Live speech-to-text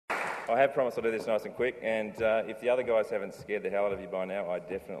I have promised I'll do this nice and quick, and if the other guys haven't scared the hell out of you by now, I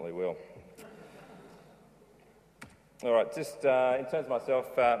definitely will. All right, just in terms of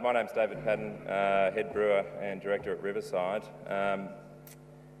myself, my name's David Patton, head brewer and director at Riverside.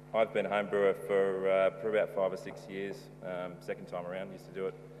 I've been a home brewer for about 5 or 6 years, second time around. Used to do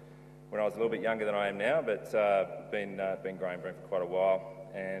it when I was a little bit younger than I am now, but been growing brewing for quite a while.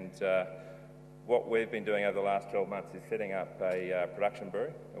 And what we've been doing over the last 12 months is setting up a production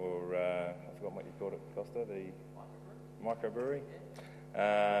brewery, or I forgot what you called it, Costa, the microbrewery,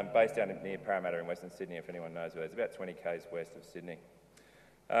 based down near Parramatta in Western Sydney, if anyone knows where. It's about 20 k's west of Sydney.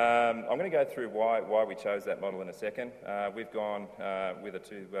 I'm going to go through why we chose that model in a second. We've gone with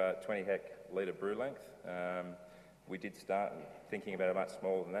a 20 hectolitre brew length. We did start thinking about it much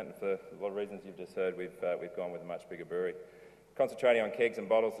smaller than that, and for a lot of reasons you've just heard, we've gone with a much bigger brewery. Concentrating on kegs and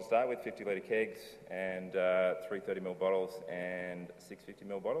bottles to start with, 50 litre kegs and 330ml bottles and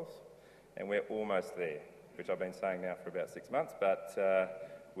 650ml bottles. And we're almost there, which I've been saying now for about 6 months, but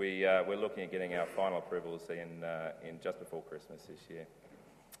we're looking at getting our final approvals in just before Christmas this year.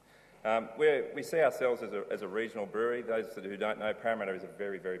 We see ourselves as a regional brewery. Those who don't know, Parramatta is a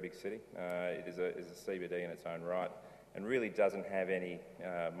very, very big city. It is a CBD in its own right, and really doesn't have any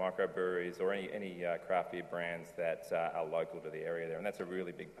microbreweries or any craft beer brands that are local to the area there, and that's a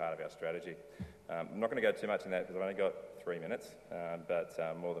really big part of our strategy. I'm not going to go too much in that because I've only got 3 minutes, but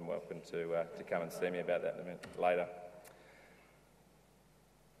more than welcome to come and see me about that in a minute later.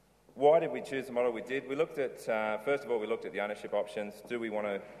 Why did we choose the model we did? We looked at, first of all, we looked at the ownership options. Do we want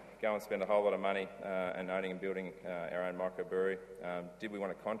to go and spend a whole lot of money and owning and building our own microbrewery? Did we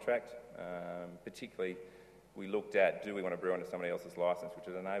want to contract? Particularly, we looked at, do we want to brew under somebody else's licence, which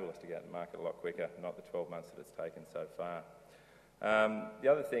would enable us to get out to market a lot quicker, not the 12 months that it's taken so far. The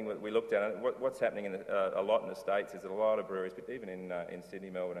other thing that we looked at, what's happening a lot in the States is that a lot of breweries, but even in Sydney,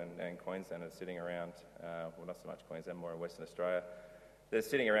 Melbourne and Queensland, are sitting around, well, not so much Queensland, more in Western Australia, they're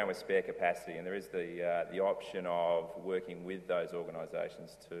sitting around with spare capacity, and there is the option of working with those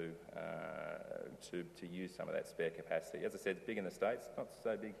organisations to use some of that spare capacity. As I said, it's big in the States, not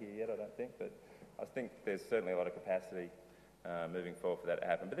so big here yet, I don't think, but I think there's certainly a lot of capacity moving forward for that to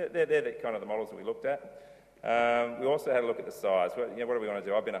happen. But they're the kind of the models that we looked at. We also had a look at the size. What do we want to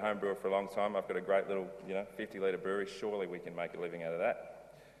do? I've been a home brewer for a long time. I've got a great little 50-litre brewery. Surely we can make a living out of that.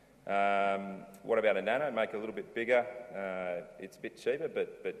 What about a nano? Make it a little bit bigger. It's a bit cheaper,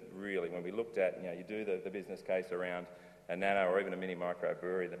 but really when we looked at, you do the business case around a nano or even a mini micro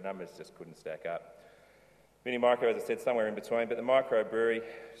brewery, the numbers just couldn't stack up. Mini micro, as I said, somewhere in between, but the micro brewery,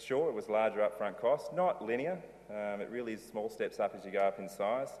 sure, it was larger upfront cost, not linear. It really is small steps up as you go up in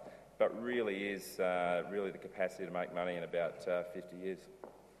size, but really is really the capacity to make money in about 50 years.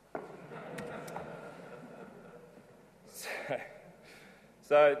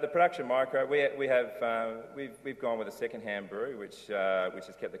 So the production micro, we've gone with a second-hand brewery, which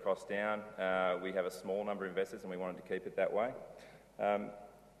has kept the cost down. We have a small number of investors, and we wanted to keep it that way.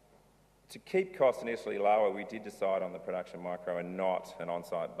 To keep costs initially lower, we did decide on the production micro and not an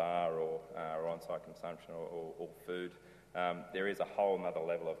on-site bar or on-site consumption or food. There is a whole other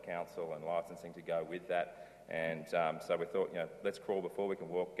level of council and licensing to go with that, and so we thought, let's crawl before we can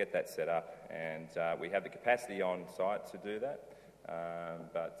walk, get that set up, and we have the capacity on site to do that.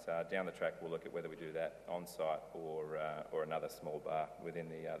 But down the track, we'll look at whether we do that on site or another small bar within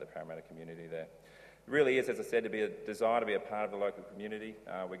the Parramatta community there. It really is, as I said, desire to be a part of the local community.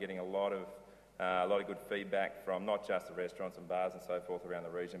 We're getting a lot of good feedback from not just the restaurants and bars and so forth around the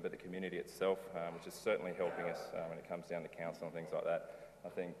region, but the community itself, which is certainly helping us when it comes down to council and things like that. I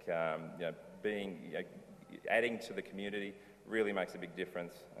think adding to the community really makes a big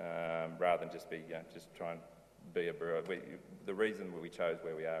difference, rather than just try and be a brewer. The reason we chose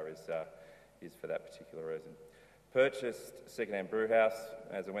where we are is for that particular reason. Purchased second-hand brew house,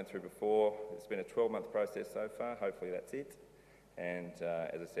 as I went through before. It's been a 12-month process so far. Hopefully that's it. And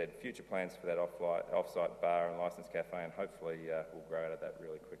as I said, future plans for that off-site bar and licensed cafe, and hopefully we'll grow out of that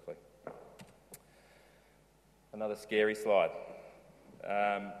really quickly. Another scary slide.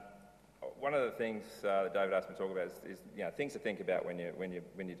 One of the things that David asked me to talk about is things to think about when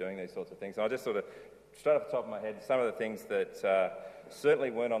you're doing these sorts of things. And I just sort of, straight off the top of my head, some of the things that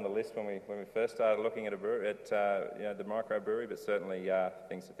certainly weren't on the list when we first started looking at the microbrewery, but certainly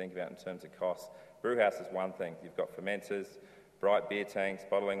things to think about in terms of costs. Brewhouse is one thing. You've got fermenters, bright beer tanks,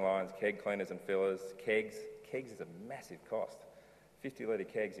 bottling lines, keg cleaners and fillers, kegs. Kegs is a massive cost. 50-litre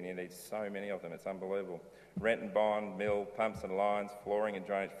kegs, and you need so many of them. It's unbelievable. Rent and bond, mill, pumps and lines, flooring and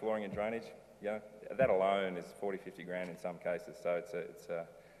drainage. That alone is 40, 50 grand in some cases. So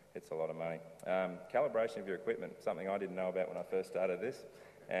it's a lot of money. Calibration of your equipment, something I didn't know about when I first started this,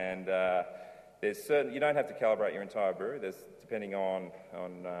 And you don't have to calibrate your entire brewery. Depending on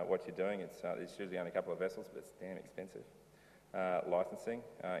what you're doing, it's usually only a couple of vessels, but it's damn expensive. Licensing,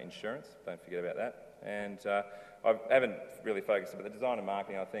 insurance, don't forget about that. And I haven't really focused, but the design and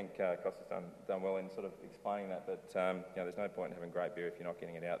marketing, I think Costa's done well in sort of explaining that, but there's no point in having great beer if you're not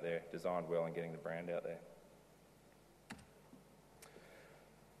getting it out there, designed well and getting the brand out there.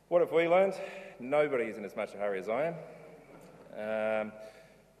 What have we learned? Nobody is in as much a hurry as I am.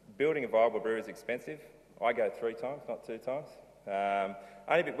 Building a viable brewery is expensive. I go 3 times, not 2 times. We're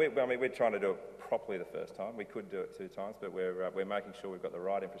trying to do it properly the first time. We could do it 2 times, but we're making sure we've got the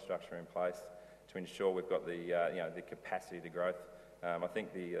right infrastructure in place to ensure we've got the capacity to growth. I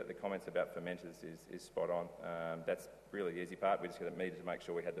think the comments about fermenters is spot on. That's really the easy part. We just needed to make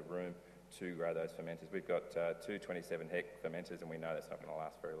sure we had the room to grow those fermenters. We've got 2 27-hect fermenters, and we know that's not going to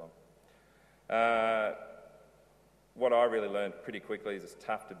last very long. What I really learned pretty quickly is it's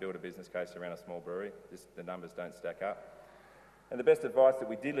tough to build a business case around a small brewery. The numbers don't stack up. And the best advice that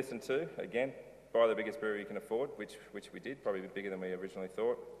we did listen to, again, buy the biggest brewery you can afford, which we did, probably a bit bigger than we originally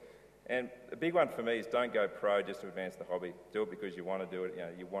thought. And a big one for me is don't go pro just to advance the hobby. Do it because you want to do it.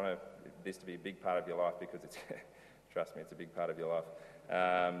 You want this to be a big part of your life because it's, trust me, it's a big part of your life.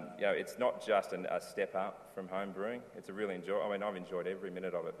 It's not just a step up from home brewing. It's a really I've enjoyed every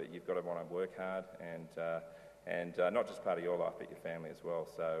minute of it, but you've got to want to work hard and not just part of your life, but your family as well.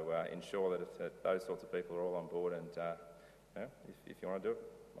 So ensure that those sorts of people are all on board, and if you want to do it,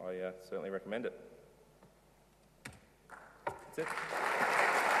 I certainly recommend it. That's it.